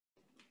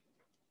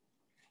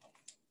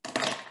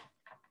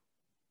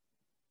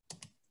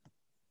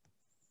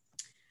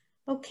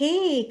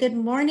Okay, good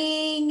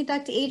morning,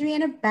 Dr.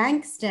 Adriana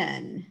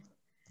Bankston.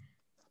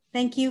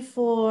 Thank you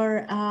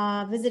for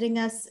visiting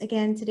us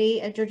again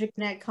today at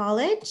Gwinnett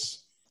College.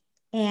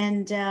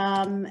 And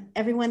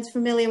everyone's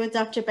familiar with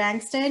Dr.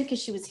 Bankston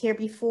because she was here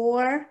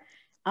before,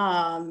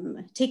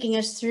 taking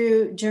us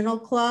through journal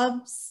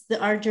clubs,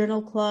 our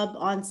journal club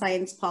on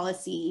science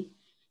policy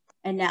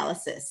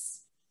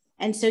analysis.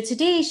 And so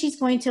today she's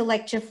going to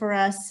lecture for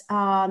us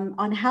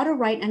on how to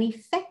write an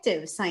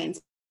effective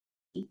science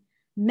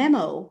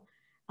memo.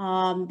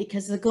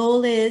 Because the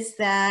goal is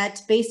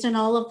that based on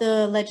all of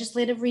the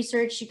legislative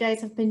research you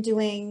guys have been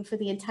doing for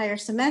the entire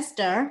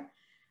semester,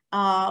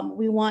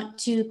 we want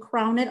to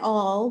crown it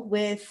all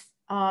with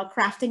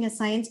crafting a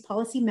science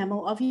policy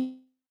memo of you.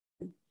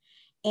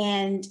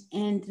 And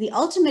the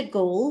ultimate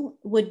goal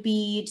would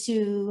be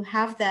to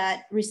have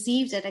that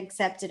received and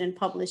accepted and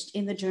published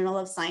in the Journal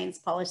of Science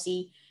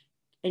Policy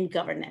and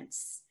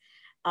Governance,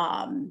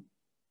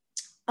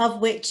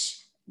 of which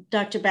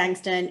Dr.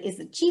 Bankston is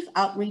the Chief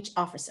Outreach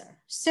Officer.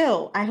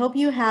 So I hope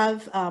you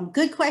have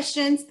good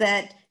questions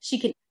that she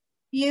can answer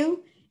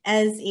you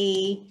as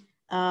a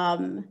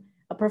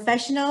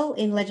professional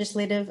in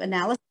legislative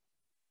analysis.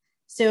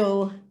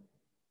 So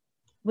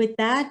with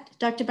that,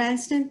 Dr.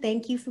 Bankston,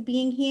 thank you for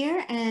being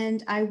here,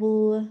 and I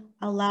will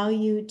allow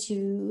you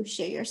to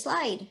share your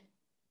slide.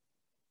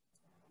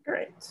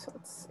 Great,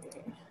 let's see.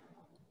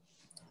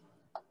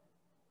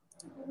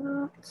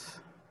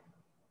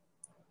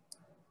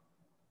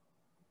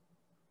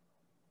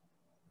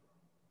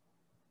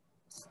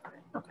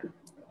 Okay,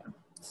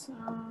 so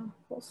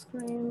full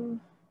screen.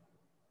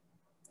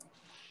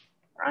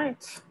 All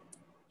right.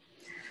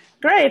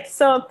 Great,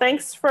 so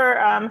thanks for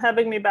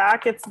having me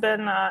back. It's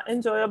been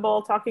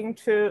enjoyable talking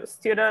to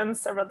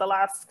students over the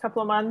last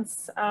couple of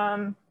months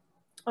on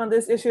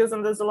these issues,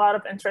 and there's a lot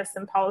of interest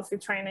in policy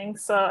training.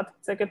 So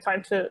it's a good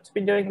time to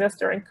be doing this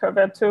during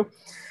COVID too.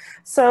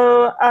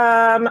 So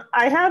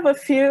I have a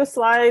few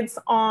slides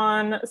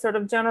on sort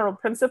of general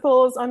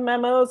principles on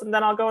memos, and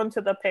then I'll go into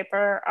the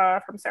paper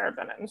from Sarah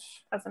Benninch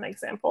as an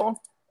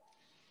example.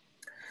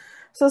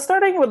 So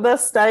starting with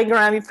this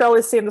diagram, you've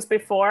probably seen this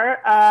before,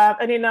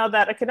 and you know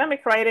that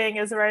academic writing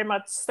is very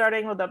much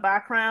starting with the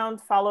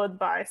background, followed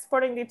by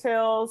supporting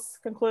details,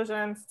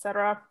 conclusions,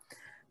 etc.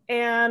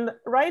 And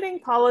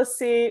writing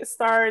policy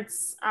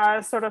starts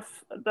sort of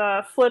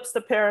flips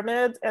the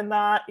pyramid, in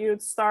that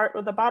you'd start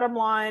with the bottom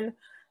line,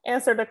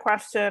 answer the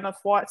question of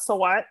what, so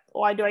what,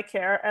 why do I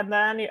care, and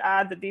then you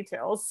add the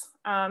details.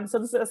 So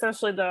this is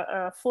essentially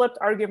the flipped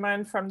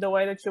argument from the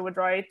way that you would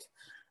write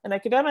an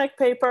academic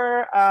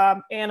paper,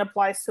 and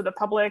applies to the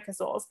public as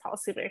well as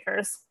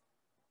policymakers.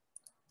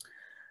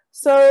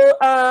 So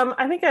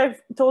I think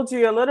I've told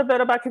you a little bit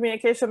about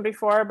communication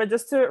before, but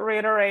just to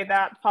reiterate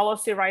that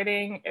policy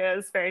writing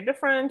is very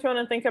different. You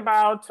want to think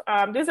about,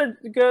 these are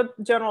good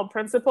general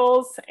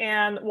principles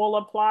and will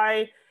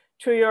apply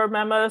to your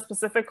memo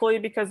specifically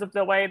because of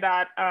the way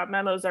that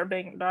memos are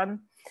being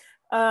done.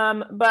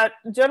 But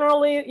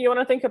generally, you want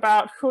to think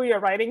about who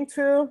you're writing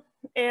to,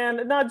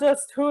 and not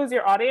just who is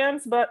your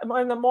audience, but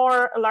in the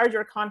more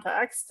larger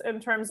context in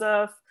terms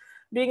of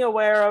being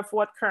aware of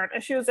what current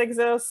issues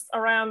exist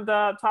around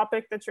the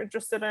topic that you're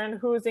interested in,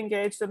 who's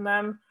engaged in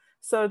them.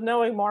 So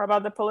knowing more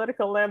about the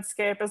political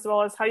landscape, as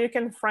well as how you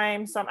can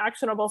frame some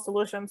actionable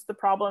solutions to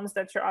problems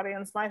that your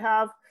audience might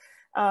have,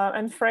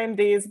 and frame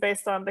these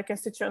based on the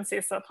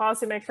constituencies. So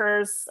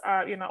policymakers,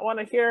 want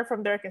to hear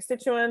from their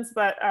constituents,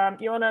 but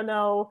you want to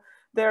know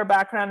their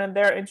background and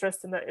their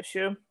interest in the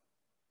issue.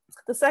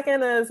 The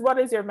second is, what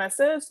is your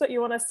message that you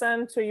want to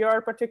send to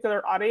your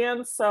particular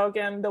audience? So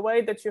again, the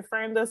way that you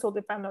frame this will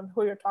depend on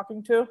who you're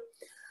talking to.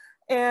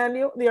 And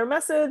your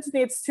message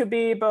needs to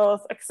be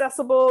both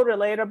accessible,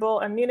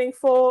 relatable, and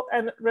meaningful,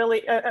 and really,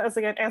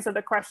 again, answer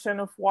the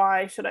question of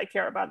why should I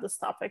care about this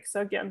topic?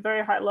 So again,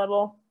 very high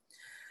level.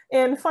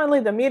 And finally,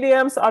 the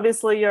mediums.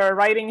 Obviously, you're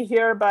writing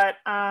here, but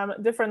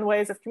different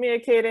ways of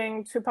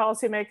communicating to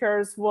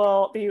policymakers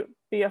will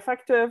be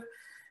effective.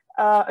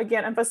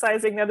 Again,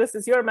 emphasizing that this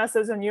is your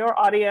message and your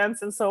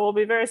audience, and so it will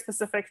be very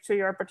specific to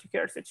your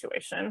particular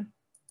situation.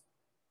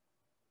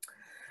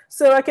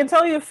 So I can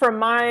tell you from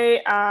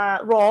my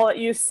role at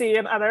UC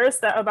and others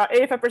that about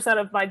 85%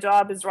 of my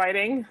job is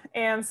writing.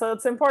 And so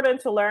it's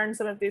important to learn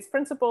some of these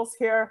principles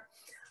here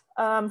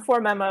for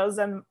memos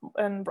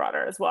and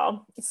broader as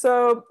well.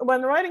 So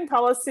when writing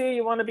policy,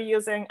 you want to be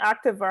using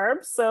active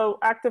verbs. So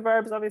active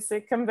verbs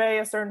obviously convey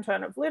a certain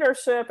tone of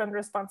leadership and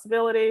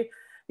responsibility.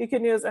 You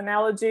can use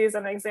analogies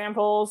and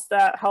examples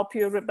that help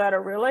you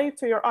better relate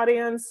to your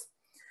audience,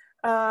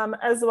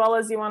 as well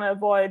as you want to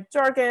avoid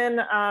jargon,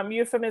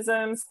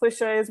 euphemisms,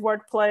 cliches,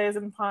 word plays,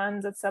 and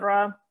puns,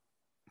 etc.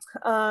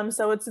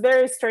 So it's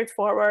very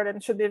straightforward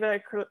and should be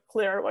very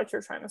clear what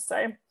you're trying to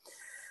say.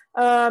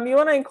 You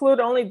want to include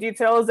only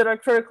details that are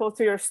critical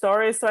to your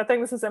story. So I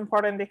think this is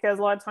important because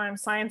a lot of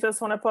times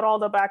scientists want to put all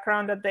the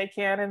background that they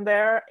can in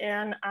there.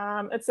 And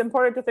it's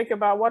important to think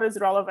about what is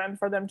relevant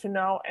for them to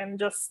know and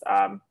just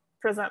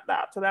present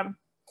that to them.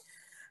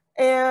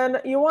 And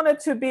you want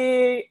it to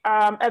be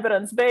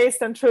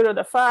evidence-based and true to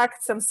the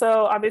facts. And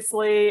so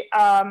obviously,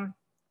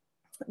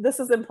 this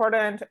is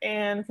important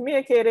in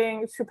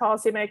communicating to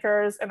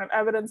policymakers in an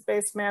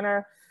evidence-based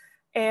manner.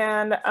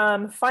 And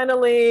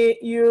finally,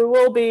 you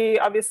will be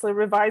obviously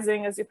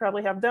revising, as you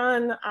probably have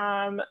done,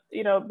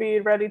 you know, be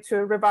ready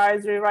to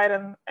revise, rewrite,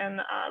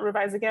 and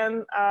revise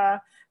again.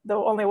 The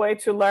only way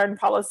to learn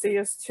policy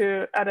is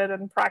to edit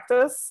and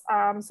practice.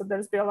 So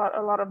there's been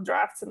a lot of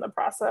drafts in the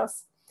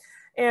process.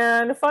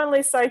 And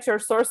finally, cite your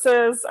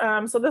sources.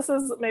 So this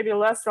is maybe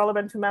less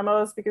relevant to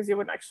memos because you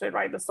wouldn't actually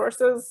write the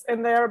sources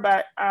in there,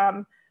 but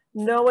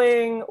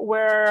knowing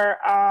where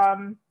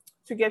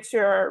to get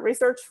your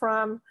research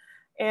from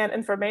and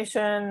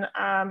information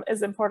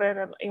is important,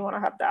 and you want to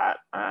have that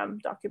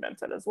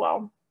documented as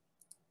well.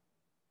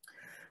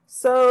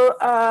 So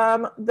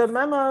the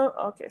memo,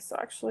 okay, so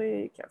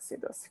actually you can't see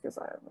this because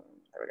there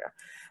we go.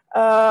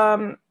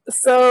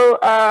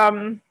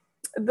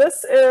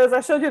 This is, I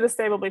showed you this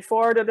table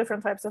before, the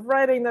different types of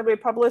writing that we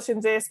publish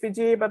in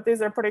JSPG, but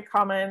these are pretty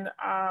common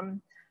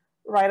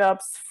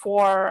write-ups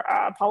for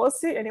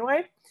policy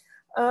anyway.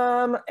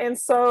 And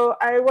so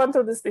I went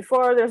through this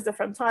before. There's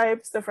different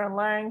types, different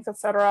lengths,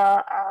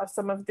 etc.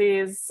 Some of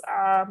these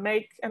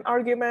make an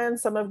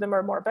argument, some of them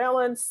are more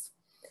balanced.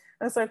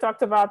 And so I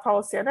talked about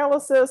policy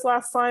analysis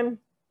last time.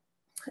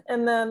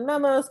 And then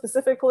memos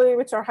specifically,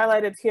 which are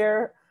highlighted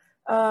here,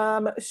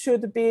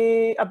 should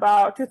be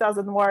about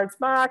 2,000 words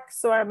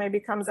max. So it maybe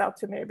comes out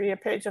to maybe a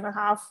page and a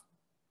half.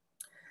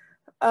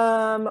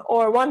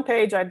 Or 1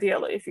 page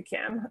ideally, if you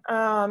can.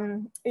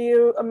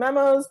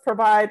 Memos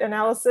provide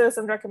analysis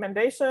and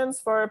recommendations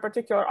for a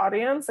particular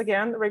audience,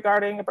 again,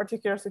 regarding a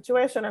particular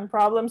situation and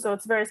problem. So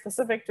it's very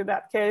specific to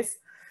that case.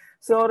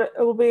 So it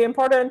will be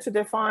important to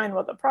define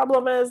what the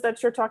problem is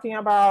that you're talking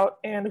about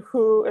and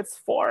who it's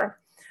for.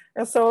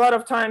 And so a lot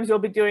of times you'll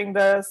be doing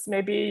this,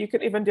 maybe you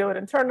could even do it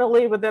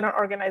internally within an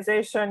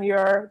organization.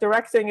 You're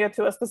directing it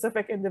to a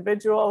specific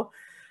individual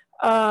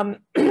and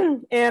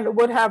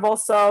would have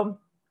also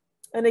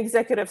an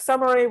executive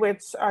summary,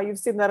 which you've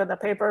seen that in the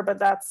paper, but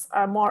that's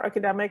more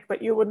academic,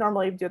 but you would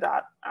normally do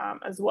that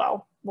as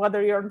well.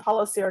 Whether you're in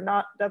policy or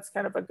not, that's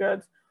kind of a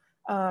good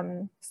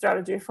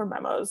strategy for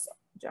memos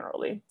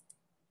generally.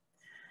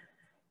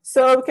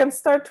 So we can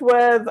start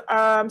with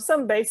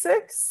some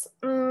basics.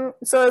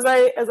 So as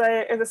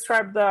I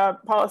described the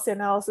policy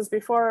analysis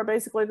before,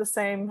 basically the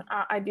same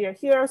idea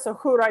here. So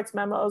who writes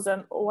memos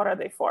and what are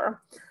they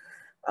for?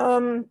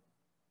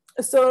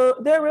 So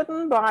they're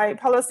written by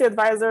policy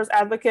advisors,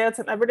 advocates,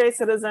 and everyday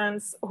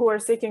citizens who are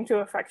seeking to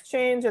affect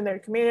change in their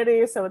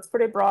community. So it's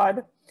pretty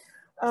broad.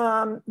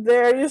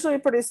 They're usually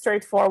pretty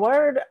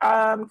straightforward,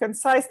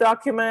 concise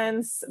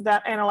documents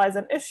that analyze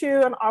an issue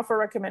and offer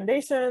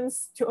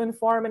recommendations to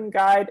inform and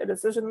guide a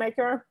decision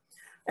maker.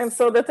 And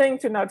so the thing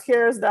to note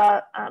here is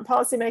that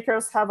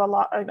policymakers have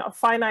a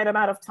finite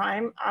amount of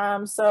time.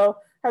 So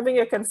having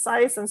a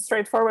concise and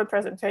straightforward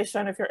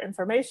presentation of your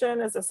information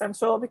is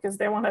essential because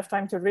they won't have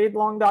time to read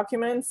long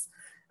documents.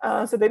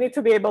 So they need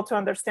to be able to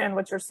understand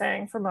what you're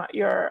saying from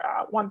your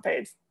 1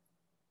 page.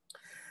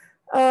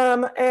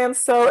 And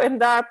so in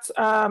that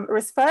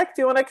respect,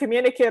 you want to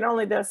communicate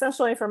only the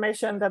essential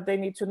information that they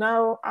need to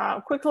know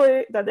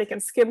quickly, that they can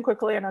skim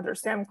quickly and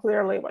understand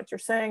clearly what you're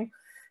saying.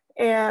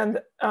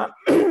 And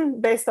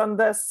based on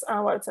this,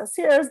 what it says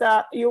here is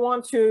that you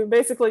want to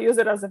basically use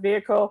it as a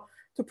vehicle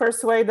to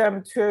persuade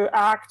them to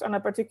act on a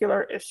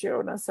particular issue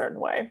in a certain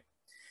way.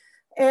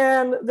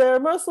 And they're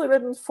mostly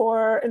written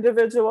for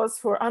individuals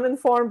who are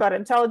uninformed but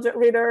intelligent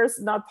readers,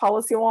 not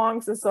policy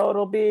wonks. And so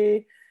it'll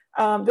be,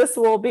 this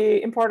will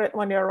be important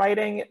when you're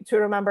writing to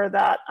remember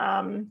that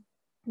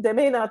they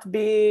may not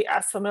be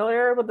as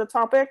familiar with the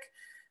topic,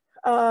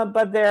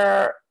 but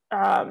they're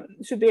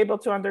should be able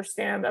to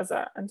understand as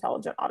an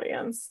intelligent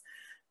audience.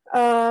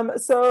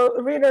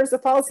 So readers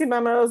of policy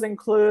memos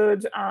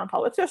include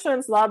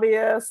politicians,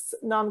 lobbyists,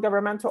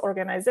 non-governmental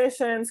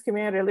organizations,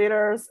 community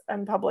leaders,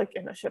 and public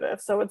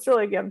initiatives. So it's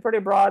really, again, pretty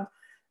broad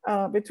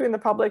between the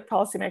public,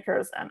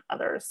 policymakers, and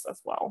others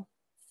as well.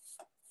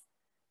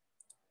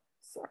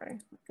 Sorry,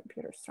 my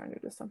computer's trying to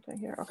do something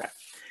here. Okay.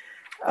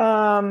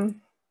 All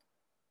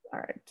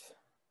right.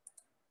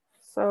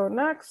 So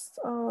next,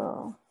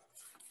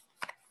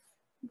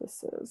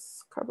 this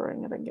is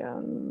covering it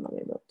again. Let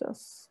me move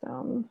this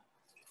down.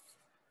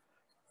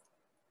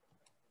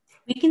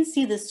 We can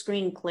see the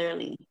screen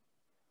clearly.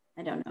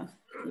 I don't know.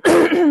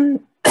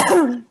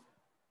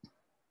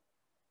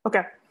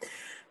 Okay.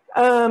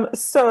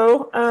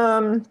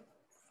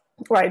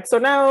 Right, so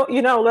now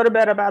you know a little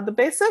bit about the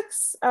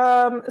basics. So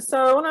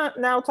I want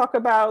to now talk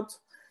about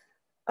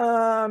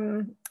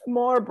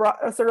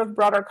sort of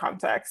broader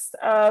context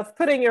of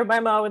putting your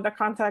memo in the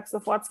context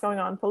of what's going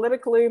on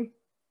politically.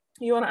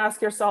 You want to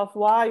ask yourself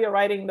why you're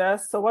writing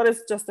this. So what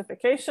is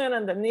justification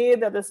and the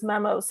need that this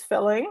memo is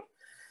filling?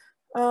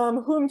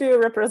 Whom do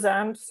you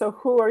represent? So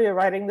who are you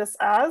writing this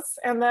as?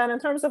 And then in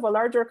terms of a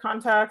larger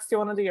context, you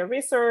want to do your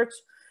research,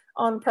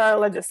 on prior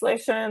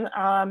legislation.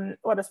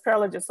 What does prior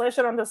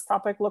legislation on this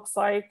topic looks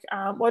like?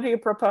 What do you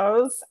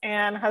propose?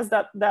 And has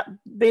that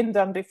been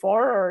done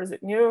before, or is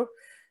it new?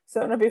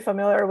 So to be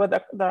familiar with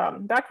the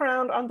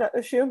background on that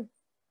issue.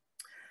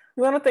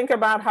 You want to think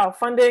about how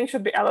funding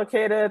should be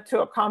allocated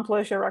to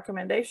accomplish your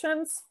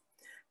recommendations.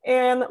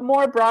 And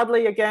more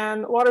broadly,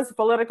 again, what is the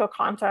political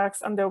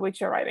context under which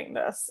you're writing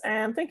this?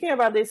 And thinking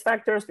about these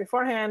factors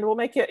beforehand will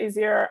make it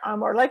easier,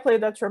 more likely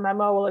that your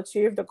memo will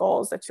achieve the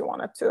goals that you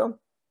want it to.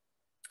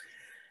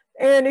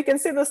 And you can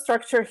see the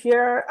structure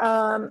here.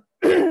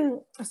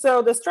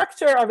 So the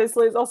structure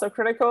obviously is also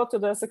critical to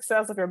the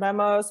success of your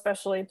memo,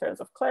 especially in terms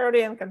of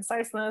clarity and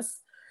conciseness.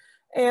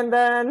 And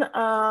then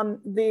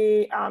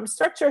the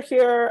structure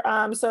here,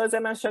 so as I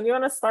mentioned, you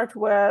want to start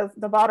with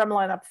the bottom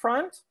line up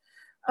front.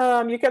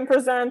 You can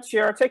present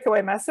your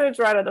takeaway message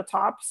right at the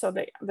top so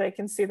they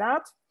can see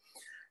that.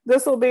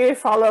 This will be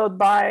followed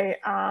by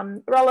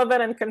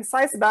relevant and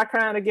concise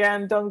background.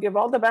 Again, don't give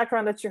all the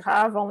background that you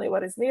have, only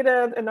what is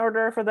needed in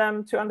order for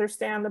them to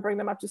understand and bring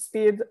them up to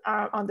speed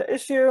on the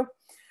issue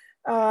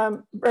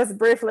as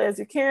briefly as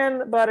you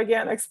can. But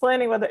again,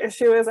 explaining what the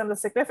issue is and the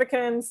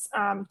significance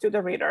to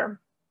the reader.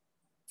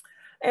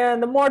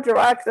 And the more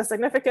direct the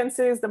significance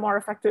is, the more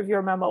effective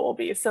your memo will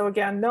be. So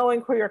again,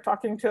 knowing who you're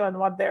talking to and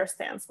what their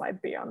stance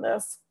might be on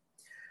this.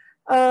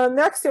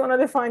 Next, you want to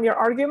define your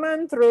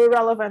argument through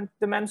relevant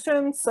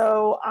dimensions.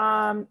 So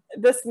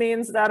this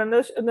means that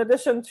in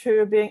addition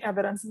to being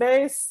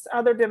evidence-based,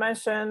 other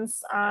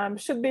dimensions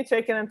should be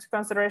taken into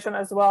consideration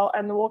as well.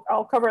 And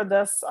I'll cover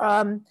this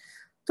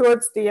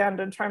towards the end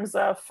in terms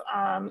of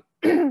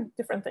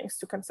different things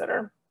to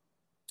consider.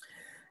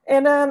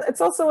 And then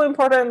it's also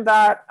important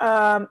that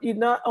you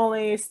not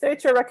only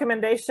state your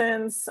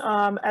recommendations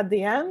at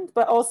the end,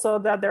 but also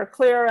that they're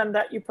clear and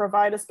that you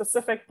provide a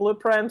specific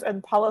blueprint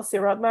and policy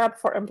roadmap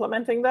for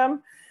implementing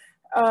them.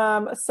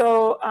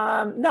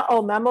 Not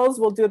all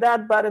memos will do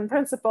that, but in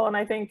principle, and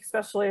I think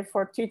especially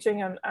for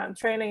teaching and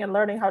training and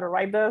learning how to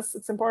write this,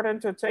 it's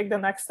important to take the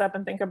next step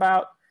and think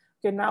about,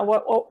 okay, now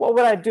what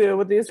would I do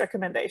with these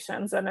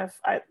recommendations? And if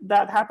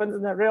that happens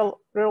in the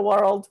real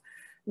world,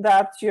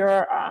 that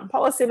your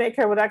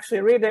policymaker would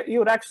actually read it, you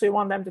would actually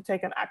want them to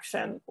take an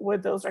action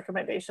with those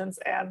recommendations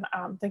and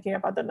thinking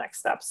about the next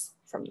steps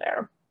from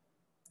there.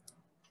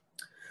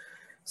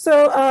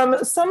 So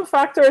some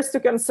factors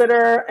to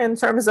consider in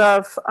terms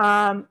of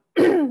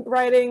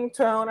writing,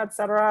 tone,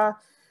 etc.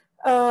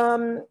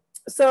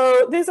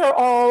 So these are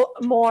all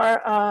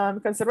more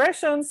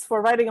considerations for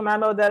writing a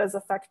memo that is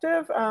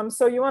effective.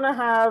 So you want to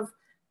have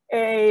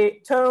a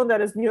tone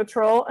that is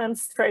neutral and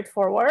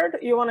straightforward.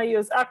 You want to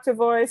use active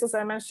voice, as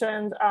I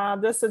mentioned.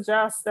 This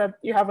suggests that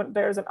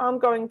there's an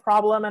ongoing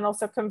problem and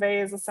also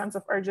conveys a sense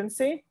of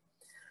urgency.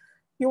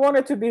 You want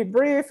it to be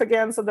brief,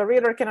 again, so the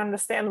reader can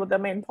understand what the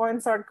main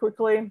points are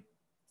quickly,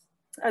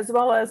 as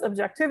well as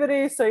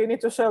objectivity. So you need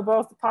to show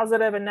both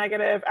positive and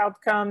negative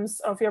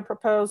outcomes of your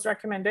proposed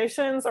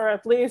recommendations, or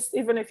at least,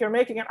 even if you're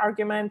making an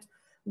argument,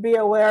 be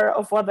aware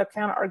of what the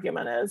counter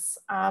argument is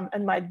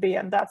and might be,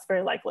 and that's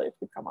very likely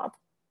to come up.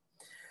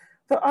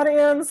 The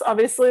audience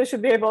obviously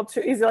should be able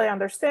to easily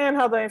understand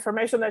how the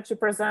information that you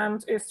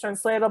present is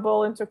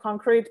translatable into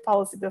concrete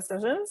policy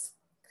decisions.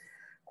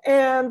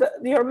 And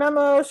your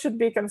memo should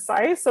be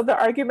concise, so the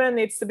argument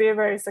needs to be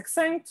very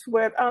succinct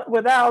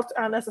without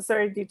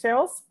unnecessary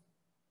details.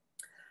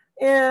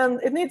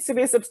 And it needs to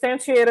be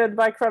substantiated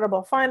by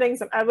credible findings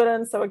and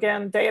evidence, so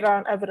again, data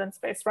and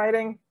evidence-based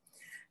writing.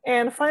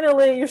 And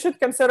finally, you should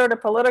consider the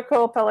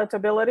political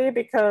palatability,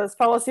 because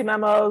policy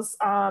memos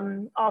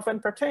often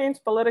pertain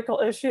to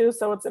political issues.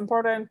 So it's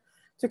important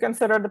to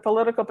consider the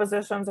political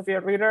positions of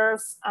your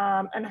readers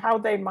and how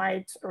they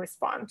might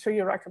respond to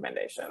your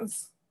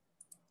recommendations.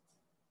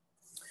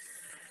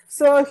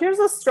 So here's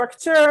a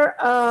structure.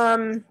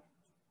 As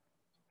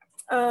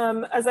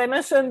I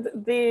mentioned,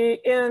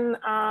 in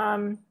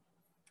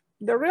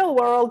the real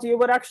world, you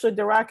would actually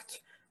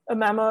direct a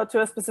memo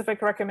to a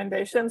specific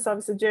recommendation. So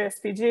obviously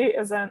JSPG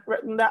isn't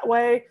written that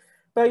way,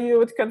 but you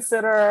would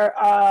consider,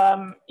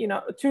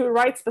 to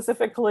write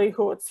specifically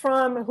who it's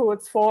from, who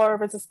it's for,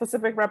 if it's a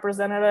specific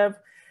representative.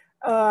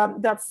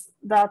 That's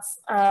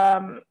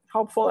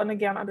helpful, and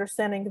again,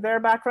 understanding their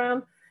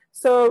background.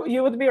 So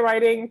you would be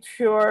writing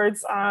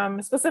towards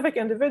specific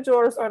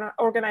individuals or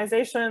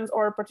organizations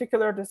or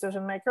particular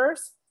decision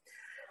makers.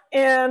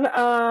 And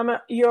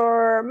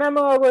your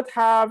memo would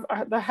have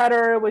the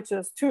header, which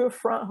is to,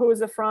 from, who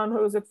is it from,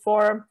 who is it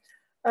for,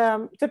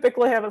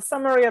 typically have a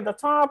summary at the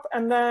top,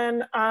 and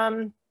then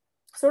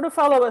sort of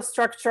follow a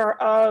structure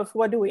of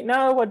what do we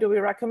know, what do we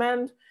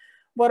recommend,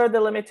 what are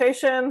the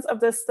limitations of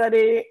this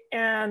study,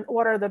 and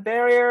what are the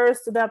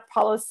barriers to that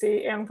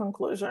policy, and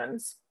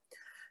conclusions.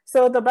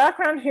 So the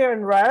background here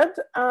in red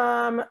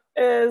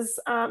is,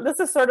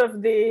 this is sort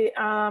of the,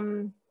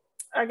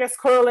 I guess,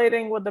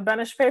 correlating with the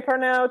Benish paper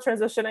now,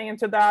 transitioning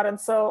into that. And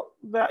so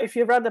if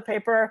you read the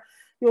paper,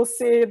 you'll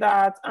see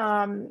that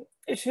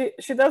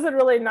she does a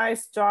really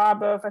nice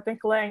job of, I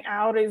think, laying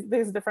out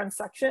these different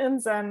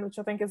sections, and which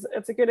I think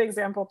it's a good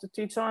example to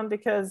teach on,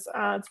 because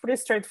it's pretty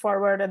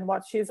straightforward in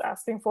what she's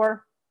asking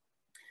for.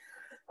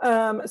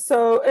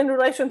 So in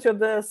relation to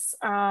this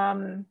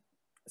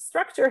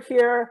structure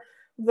here,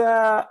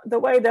 the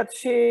way that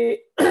she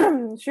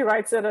she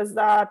writes it is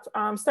that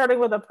starting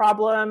with a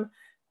problem,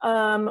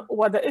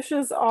 what the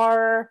issues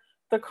are,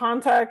 the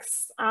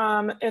context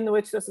in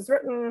which this is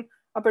written,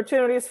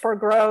 opportunities for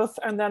growth,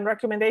 and then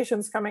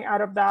recommendations coming out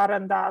of that,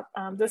 and that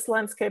this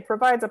landscape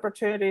provides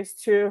opportunities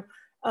to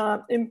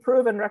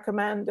improve and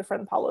recommend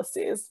different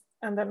policies,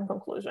 and then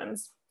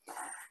conclusions.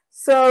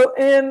 So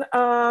in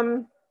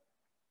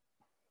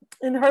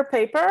her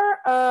paper,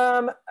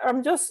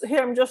 I'm just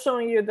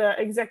showing you the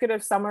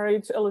executive summary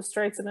to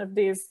illustrate some of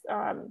these,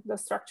 the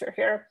structure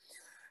here.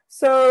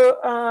 So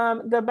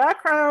the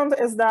background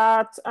is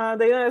that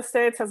the United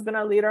States has been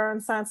a leader in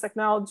science,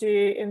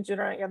 technology,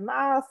 engineering, and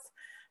math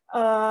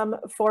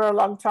for a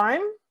long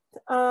time.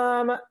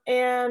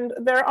 And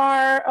there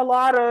are a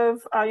lot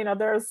of,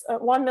 there's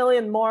 1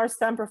 million more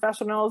STEM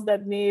professionals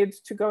that need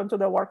to go into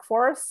the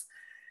workforce.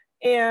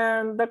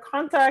 And the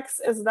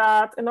context is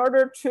that in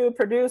order to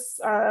produce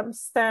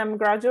STEM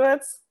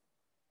graduates,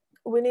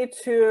 we need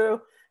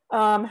to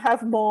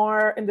have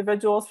more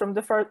individuals from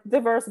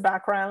diverse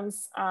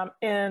backgrounds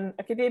in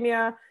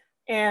academia,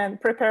 and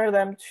prepare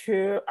them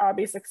to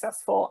be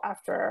successful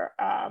after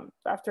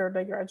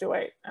they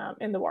graduate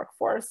in the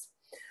workforce.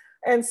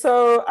 And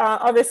so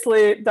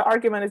obviously the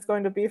argument is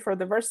going to be for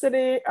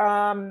diversity.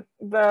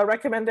 The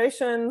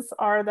recommendations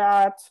are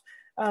that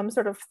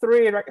sort of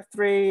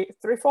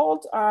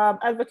threefold: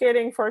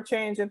 advocating for a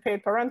change in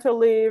paid parental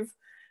leave,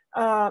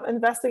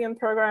 investing in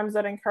programs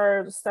that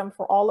encourage STEM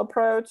for all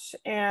approach,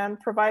 and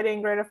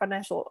providing greater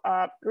financial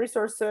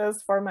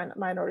resources for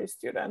minority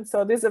students.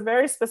 So these are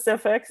very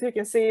specific. So you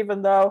can see,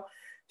 even though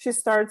she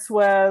starts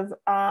with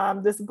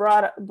this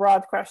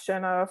broad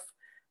question of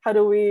how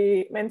do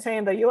we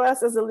maintain the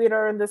US as a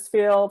leader in this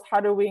field? How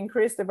do we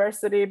increase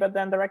diversity? But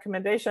then the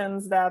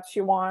recommendations that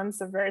she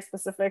wants are very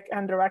specific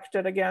and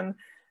directed, again,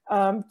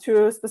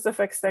 to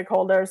specific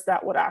stakeholders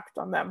that would act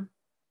on them.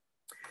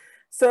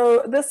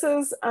 So this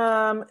is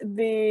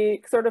the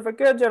sort of a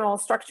good general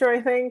structure,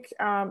 I think,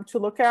 to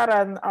look at,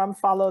 and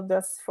follow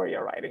this for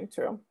your writing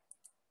too.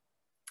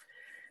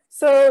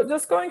 So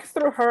just going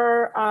through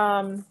her,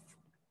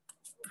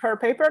 her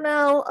paper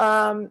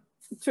now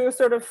to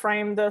sort of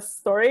frame this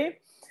story.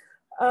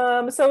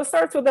 So it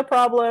starts with the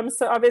problem.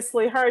 So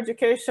obviously higher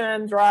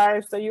education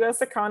drives the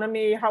US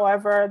economy.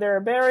 However, there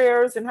are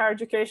barriers in higher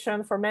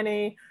education for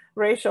many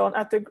racial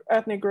and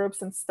ethnic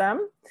groups in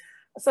STEM.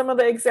 Some of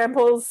the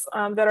examples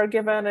that are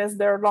given is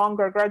their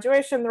longer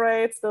graduation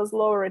rates, those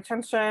lower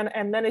retention,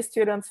 and many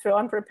students feel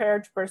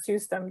unprepared to pursue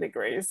STEM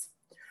degrees.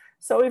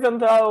 So even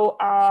though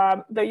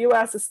the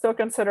US is still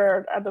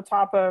considered at the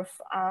top of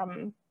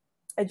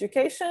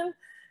education,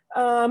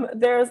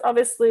 there's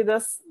obviously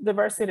this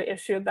diversity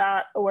issue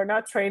that we're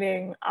not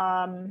training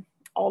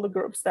all the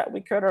groups that we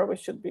could or we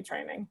should be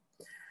training.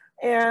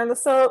 And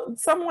so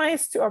some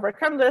ways to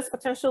overcome this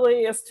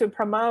potentially is to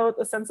promote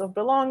a sense of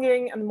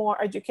belonging and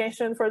more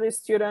education for these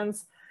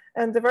students,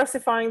 and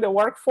diversifying the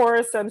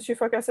workforce. And she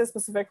focuses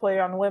specifically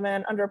on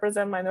women,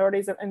 underrepresented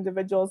minorities, and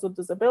individuals with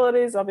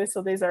disabilities.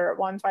 Obviously, these are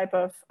one type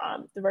of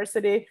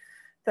diversity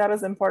that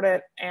is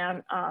important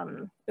and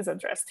is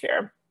addressed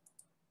here.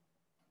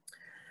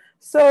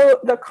 So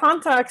the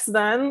context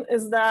then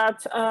is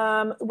that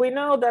we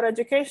know that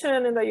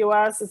education in the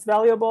US is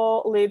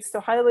valuable, leads to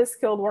highly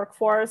skilled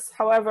workforce.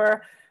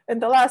 However, in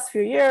the last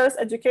few years,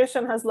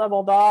 education has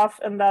leveled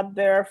off, and that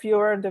there are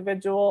fewer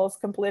individuals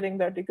completing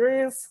their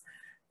degrees.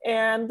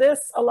 And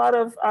this, a lot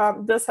of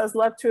this has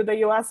led to the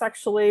US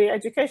actually,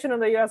 education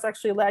in the US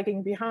actually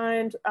lagging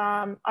behind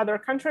other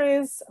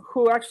countries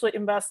who actually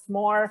invest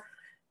more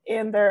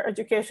in their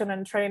education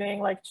and training,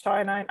 like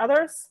China and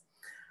others.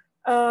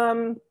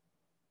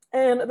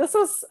 And this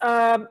is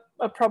a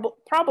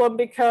problem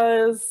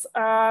because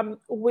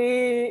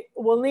we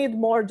will need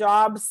more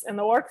jobs in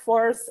the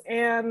workforce,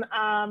 and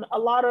a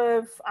lot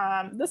of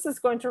this is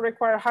going to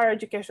require higher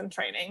education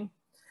training.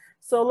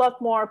 So a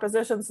lot more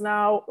positions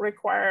now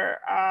require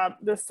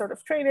this sort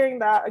of training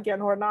that,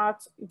 again, we're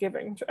not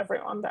giving to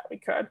everyone that we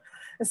could.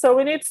 And so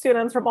we need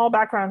students from all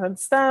backgrounds in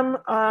STEM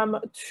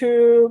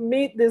to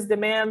meet these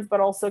demands, but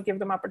also give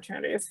them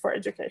opportunities for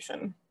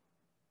education.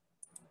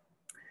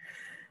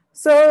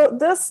 So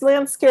this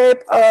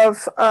landscape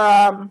of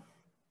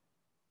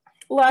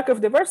lack of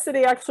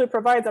diversity actually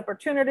provides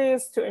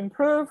opportunities to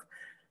improve.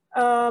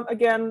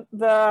 Again,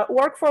 the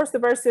workforce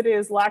diversity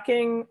is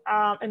lacking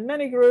in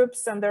many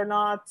groups, and they're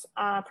not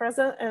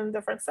present in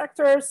different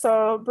sectors.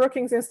 So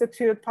Brookings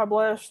Institute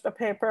published a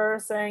paper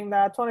saying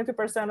that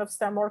 22% of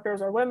STEM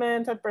workers are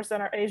women, 10%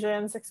 are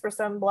Asian,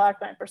 6% Black,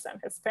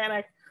 9%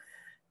 Hispanic.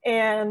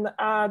 And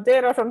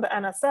data from the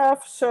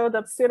NSF show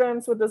that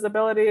students with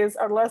disabilities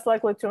are less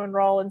likely to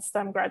enroll in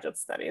STEM graduate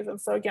studies.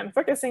 And so again,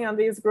 focusing on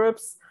these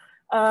groups,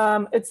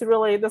 it's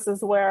really, this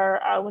is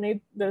where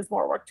there's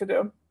more work to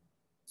do.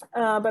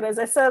 But as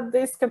I said,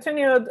 this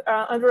continued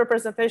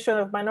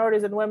underrepresentation of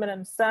minorities and women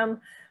in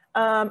STEM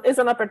is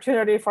an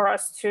opportunity for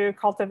us to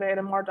cultivate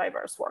a more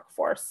diverse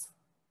workforce.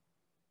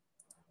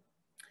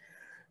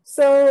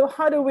 So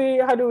how do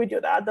we do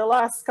that? The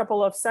last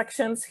couple of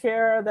sections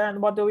here, then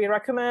what do we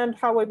recommend,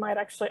 how we might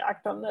actually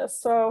act on this.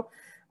 So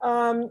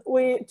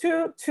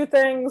two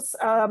things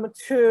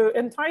to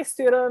entice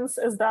students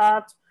is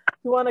that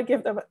you want to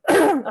give them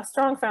a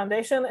strong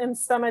foundation in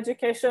STEM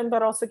education,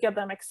 but also get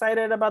them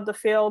excited about the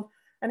field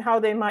and how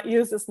they might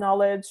use this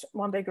knowledge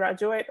when they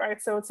graduate,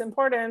 right? So it's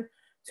important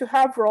to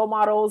have role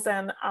models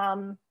and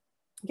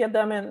get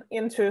them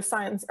into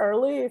science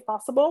early if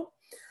possible.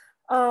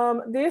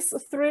 These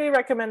three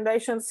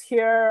recommendations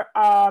here,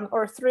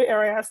 or three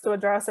areas to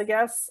address, I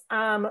guess,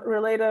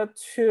 related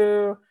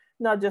to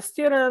not just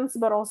students,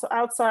 but also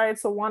outside.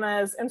 So one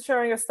is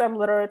ensuring a STEM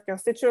literate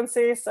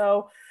constituency.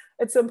 So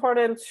it's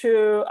important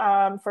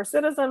for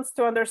citizens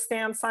to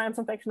understand science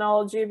and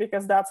technology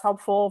because that's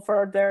helpful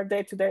for their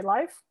day-to-day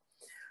life.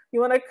 You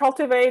want to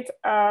cultivate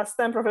a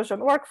STEM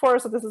proficient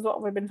workforce. So this is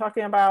what we've been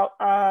talking about,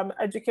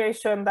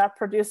 education that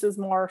produces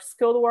more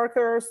skilled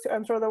workers to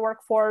enter the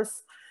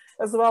workforce,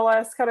 as well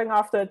as cutting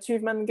off the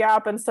achievement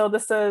gap. And so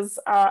this is,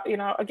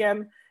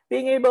 again,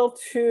 being able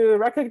to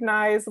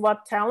recognize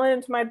what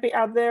talent might be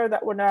out there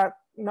that we're not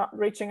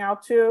reaching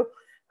out to,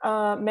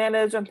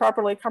 manage and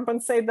properly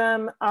compensate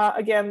them.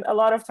 Again, a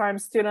lot of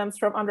times students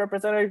from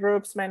underrepresented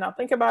groups may not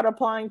think about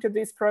applying to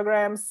these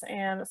programs.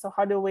 And so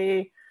how do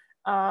we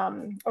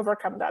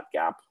overcome that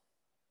gap?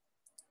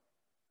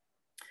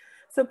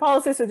 So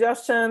policy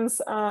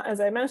suggestions,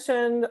 as I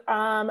mentioned,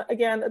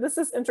 again, this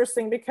is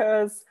interesting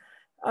because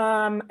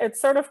it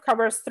sort of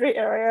covers three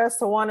areas.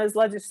 So one is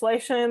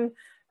legislation,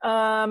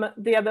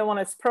 the other one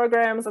is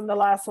programs, and the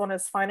last one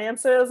is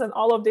finances. And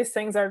all of these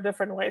things are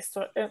different ways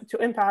to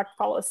impact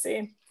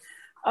policy.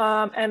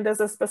 And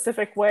there's a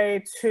specific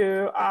way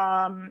to,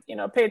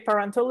 paid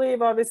parental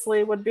leave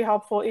obviously would be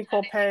helpful,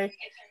 equal pay,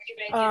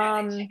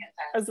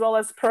 as well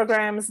as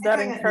programs that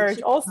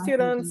encourage all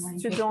students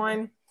to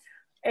join.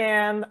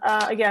 And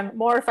again,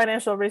 more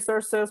financial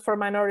resources for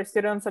minority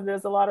students, and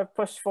there's a lot of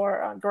push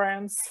for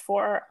grants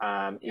for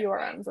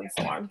URMs and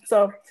so on.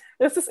 So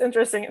this is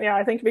interesting, yeah,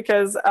 I think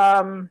because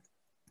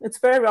it's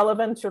very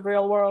relevant to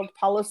real world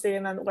policy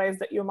and then ways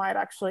that you might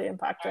actually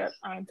impact it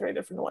in three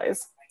different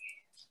ways.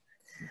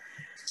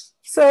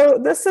 So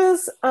this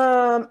is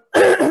sort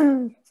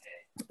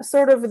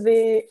of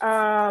the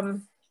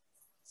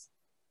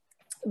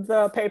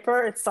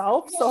paper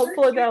itself. So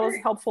hopefully that was a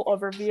helpful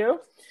overview.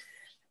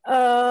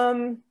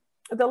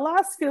 The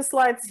last few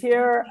slides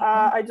here,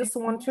 I just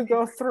want to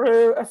go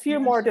through a few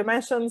more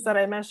dimensions that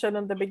I mentioned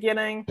in the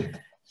beginning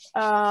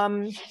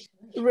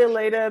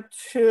related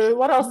to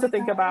what else to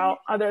think about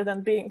other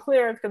than being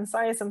clear and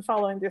concise and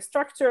following the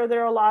structure.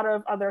 There are a lot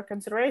of other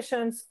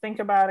considerations. Think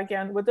about,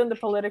 again, within the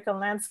political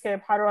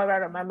landscape, how do I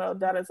write a memo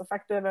that is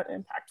effective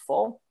and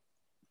impactful?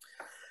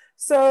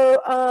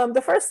 So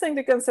the first thing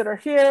to consider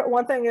here,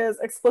 one thing is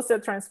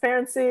explicit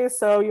transparency.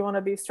 So you want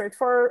to be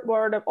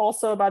straightforward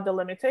also about the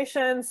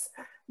limitations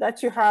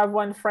that you have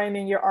when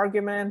framing your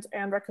argument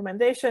and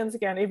recommendations.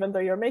 Again, even though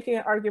you're making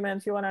an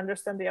argument, you want to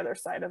understand the other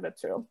side of it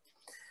too.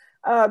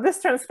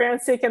 This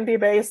transparency can be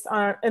based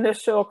on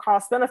initial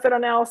cost-benefit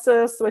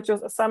analysis, which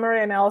is a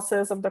summary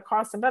analysis of the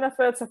costs and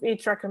benefits of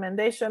each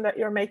recommendation that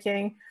you're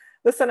making.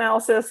 This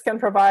analysis can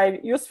provide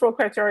useful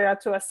criteria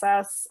to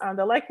assess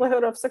the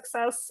likelihood of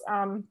success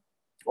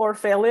or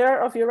failure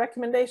of your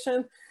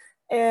recommendation,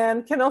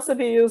 and can also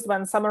be used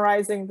when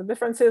summarizing the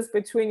differences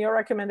between your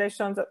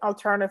recommendations and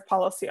alternative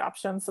policy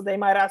options. So they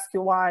might ask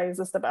you, why is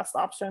this the best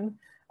option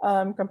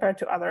compared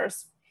to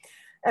others?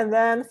 And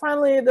then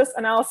finally, this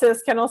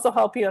analysis can also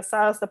help you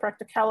assess the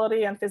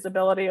practicality and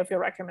feasibility of your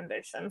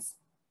recommendations.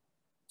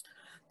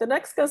 The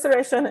next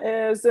consideration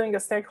is doing a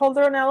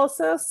stakeholder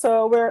analysis.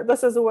 So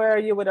this is where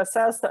you would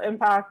assess the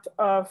impact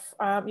of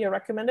your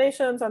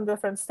recommendations on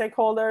different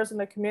stakeholders in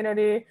the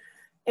community,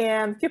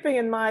 and keeping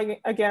in mind,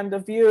 again, the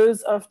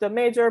views of the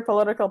major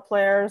political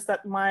players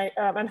that might,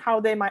 and how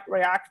they might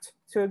react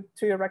to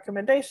your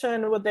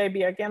recommendation. Would they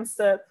be against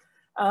it?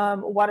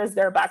 What is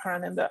their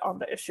background on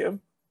the issue?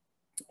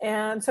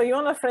 And so you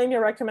want to frame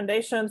your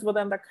recommendations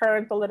within the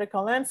current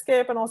political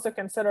landscape and also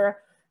consider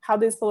how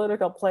these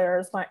political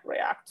players might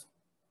react.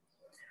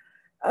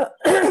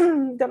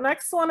 The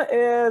next one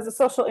is a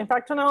social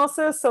impact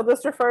analysis. So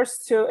this refers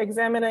to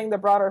examining the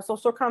broader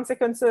social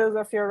consequences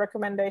of your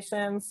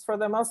recommendations. For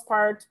the most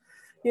part,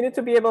 you need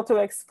to be able to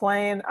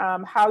explain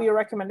how your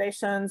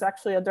recommendations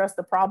actually address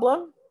the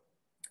problem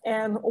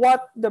and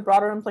what the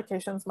broader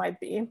implications might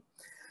be.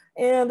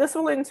 And this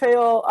will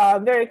entail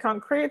very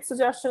concrete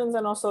suggestions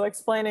and also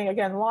explaining,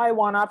 again, why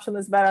one option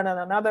is better than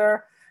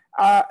another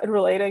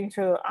relating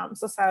to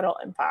societal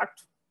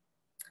impact.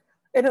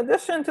 In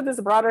addition to these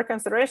broader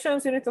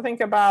considerations, you need to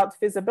think about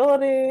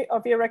feasibility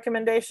of your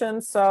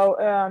recommendations. So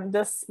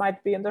this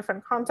might be in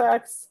different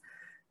contexts.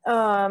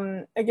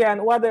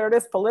 Again, whether it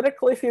is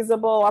politically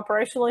feasible,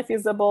 operationally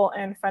feasible,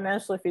 and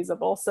financially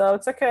feasible. So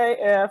it's okay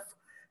if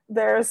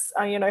there's,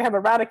 you have a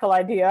radical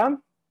idea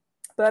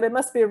but it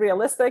must be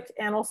realistic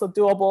and also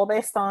doable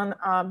based on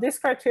these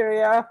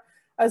criteria,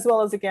 as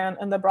well as, again,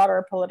 in the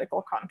broader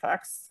political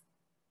context.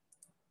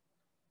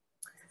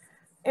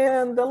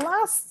 And the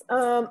last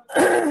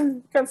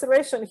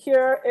consideration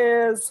here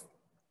is,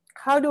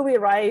 how do we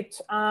write,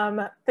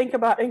 think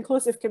about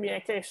inclusive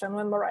communication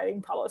when we're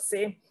writing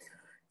policy?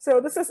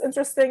 So this is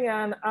interesting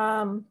and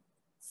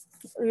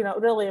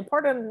really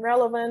important and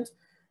relevant.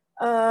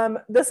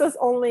 This is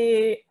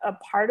only a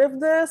part of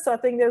this. So I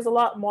think there's a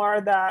lot more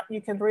that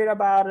you can read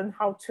about and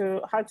how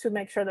to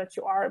make sure that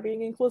you are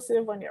being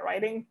inclusive when you're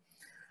writing.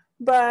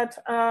 But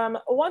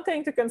one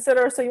thing to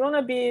consider, so you want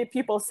to be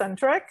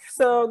people-centric.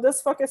 So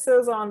this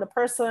focuses on the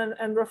person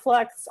and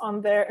reflects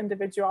on their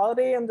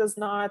individuality and does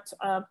not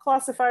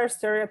classify or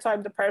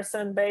stereotype the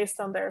person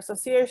based on their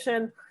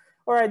association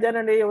or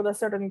identity with a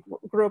certain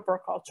group or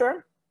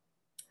culture.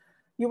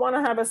 You want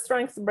to have a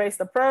strengths-based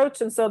approach.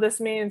 And so this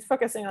means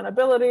focusing on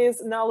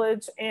abilities,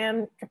 knowledge,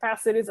 and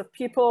capacities of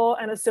people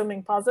and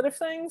assuming positive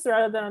things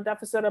rather than a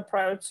deficit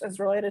approach as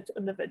related to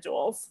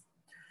individuals.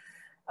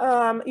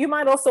 You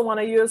might also want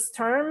to use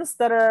terms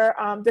that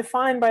are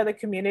defined by the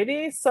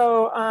community.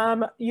 So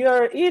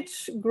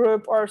each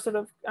group or sort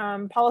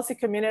of policy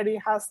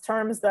community has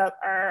terms that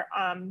are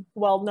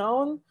well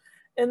known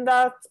in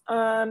that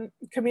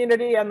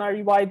community and are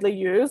widely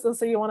used. And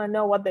so you want to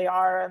know what they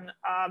are,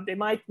 and they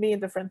might mean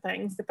different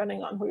things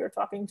depending on who you're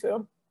talking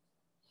to.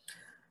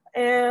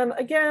 And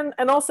again,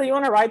 and also you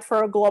want to write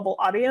for a global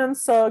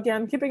audience. So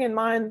again, keeping in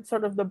mind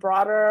sort of the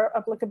broader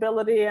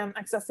applicability and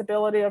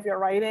accessibility of your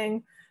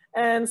writing.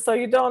 And so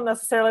you don't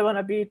necessarily want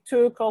to be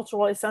too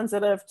culturally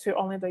sensitive to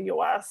only the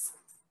US.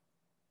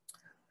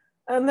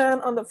 And then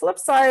on the flip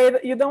side,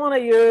 you don't want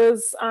to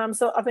use,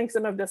 so I think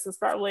some of this is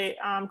probably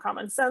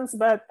common sense,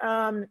 but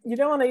you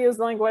don't want to use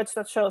language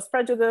that shows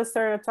prejudice,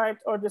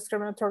 stereotyped, or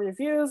discriminatory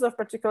views of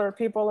particular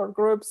people or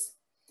groups.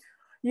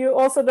 You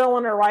also don't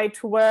want to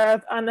write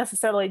with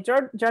unnecessarily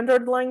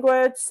gendered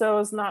language, so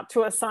as not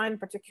to assign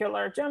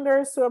particular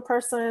genders to a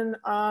person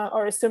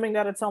or assuming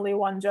that it's only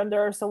one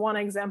gender. So one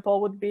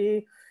example would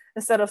be,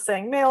 instead of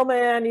saying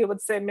mailman, you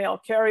would say mail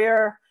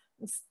carrier,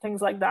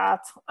 things like that.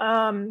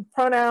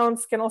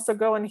 Pronouns can also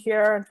go in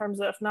here in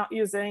terms of not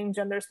using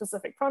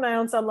gender-specific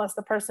pronouns unless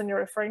the person you're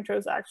referring to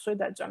is actually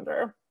that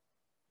gender.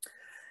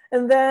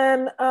 And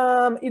then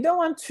you don't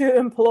want to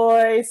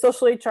employ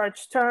socially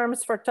charged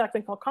terms for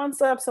technical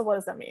concepts. So what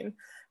does that mean?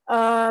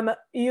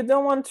 You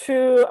don't want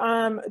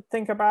to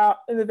think about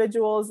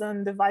individuals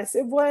in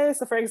divisive ways.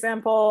 So for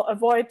example,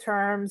 avoid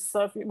terms.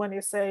 So when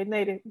you say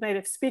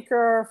native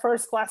speaker,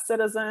 first-class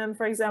citizen,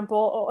 for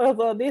example,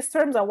 although these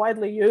terms are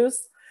widely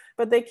used,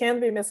 but they can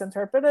be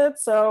misinterpreted.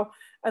 So,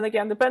 and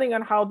again, depending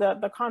on how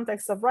the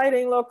context of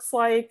writing looks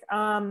like.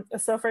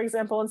 So for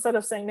example, instead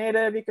of saying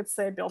native, you could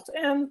say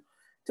built-in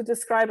to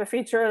describe a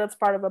feature that's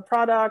part of a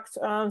product.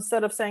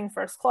 Instead of saying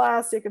first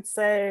class, you could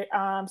say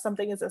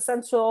something is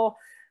essential,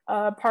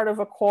 part of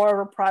a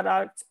core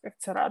product,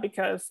 etc.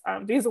 Because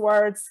these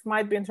words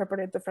might be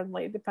interpreted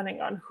differently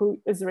depending on who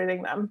is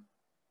reading them.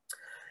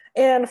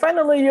 And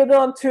finally, you don't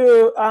want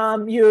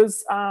to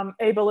use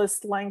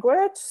ableist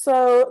language.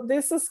 So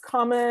this is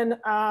common,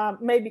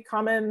 maybe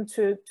common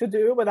to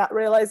do without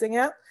realizing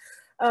it.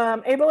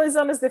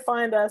 Ableism is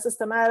defined as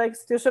systematic,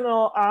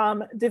 institutional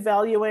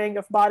devaluing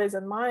of bodies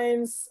and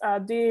minds,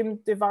 deemed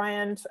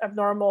deviant,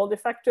 abnormal,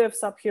 defective,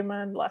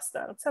 subhuman, less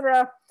than,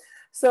 etc.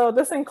 So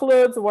this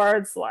includes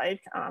words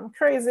like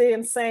crazy,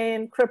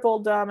 insane,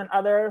 crippled, dumb, and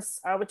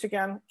others, which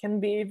again can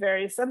be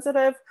very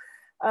sensitive.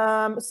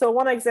 So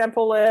one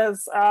example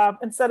is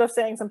instead of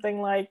saying something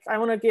like, I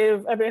want to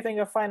give everything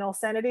a final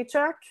sanity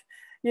check,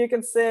 you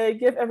can say,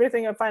 give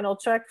everything a final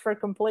check for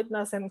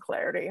completeness and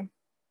clarity.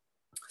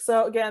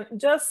 So again,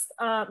 just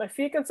a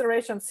few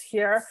considerations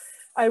here.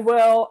 I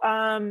will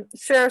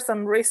share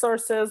some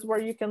resources where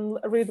you can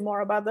read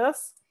more about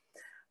this.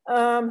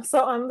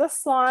 So on this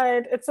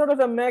slide, it's sort of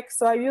a mix.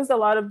 So I used a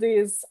lot of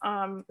these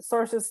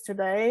sources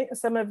today.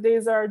 Some of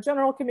these are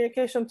general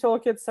communication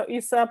toolkits. So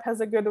ESEP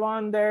has a good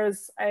one.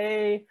 There's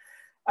a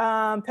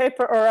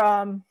paper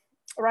or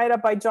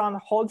write-up by John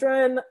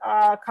Holdren,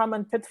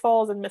 common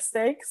pitfalls and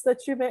mistakes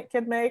that you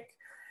can make.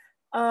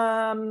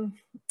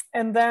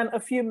 And then a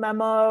few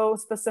memo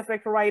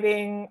specific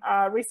writing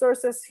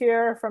resources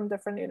here from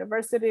different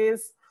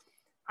universities.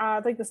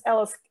 I think this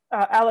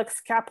Alex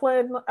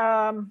Kaplan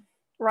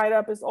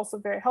write-up is also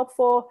very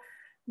helpful.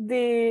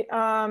 The,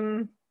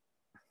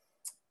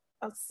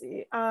 let's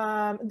see,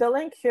 the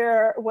link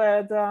here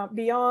with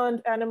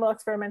Beyond Animal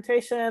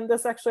Experimentation,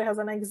 this actually has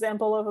an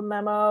example of a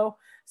memo.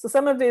 So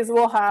some of these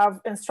will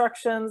have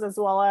instructions as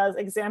well as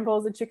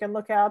examples that you can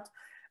look at.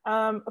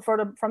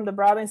 From the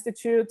Broad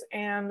Institute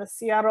and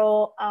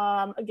Seattle,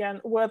 again,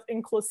 with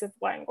inclusive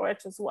language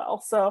as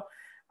well. So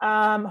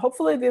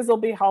hopefully these will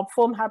be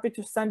helpful. I'm happy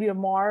to send you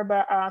more,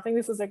 but I think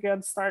this is a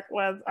good start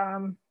with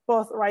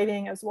both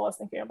writing as well as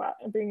thinking about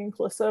being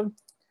inclusive.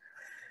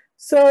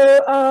 So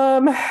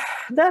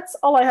that's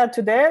all I had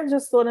today. I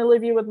just want to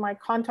leave you with my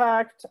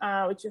contact,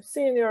 which you've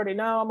seen, you already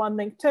know. I'm on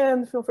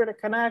LinkedIn, feel free to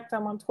connect.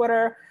 I'm on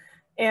Twitter.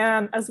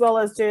 and as well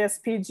as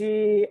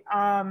JSPG.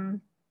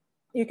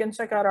 You can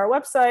check out our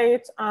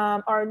website,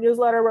 our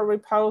newsletter where we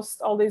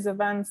post all these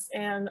events,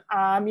 and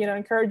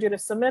encourage you to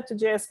submit to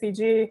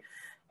JSPG.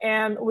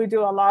 And we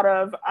do a lot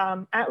of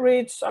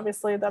outreach.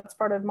 Obviously, that's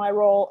part of my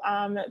role,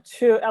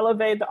 to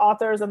elevate the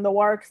authors and the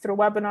work through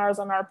webinars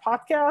on our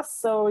podcast.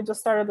 So we just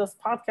started this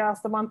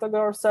podcast a month ago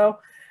or so,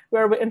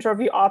 where we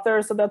interview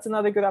authors. So that's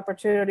another good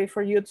opportunity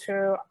for you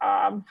to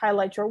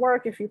highlight your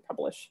work if you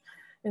publish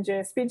in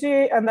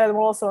JSPG. And then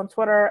we're also on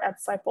Twitter at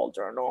SciPol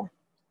Journal.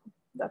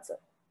 That's it.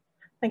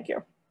 Thank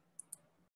you.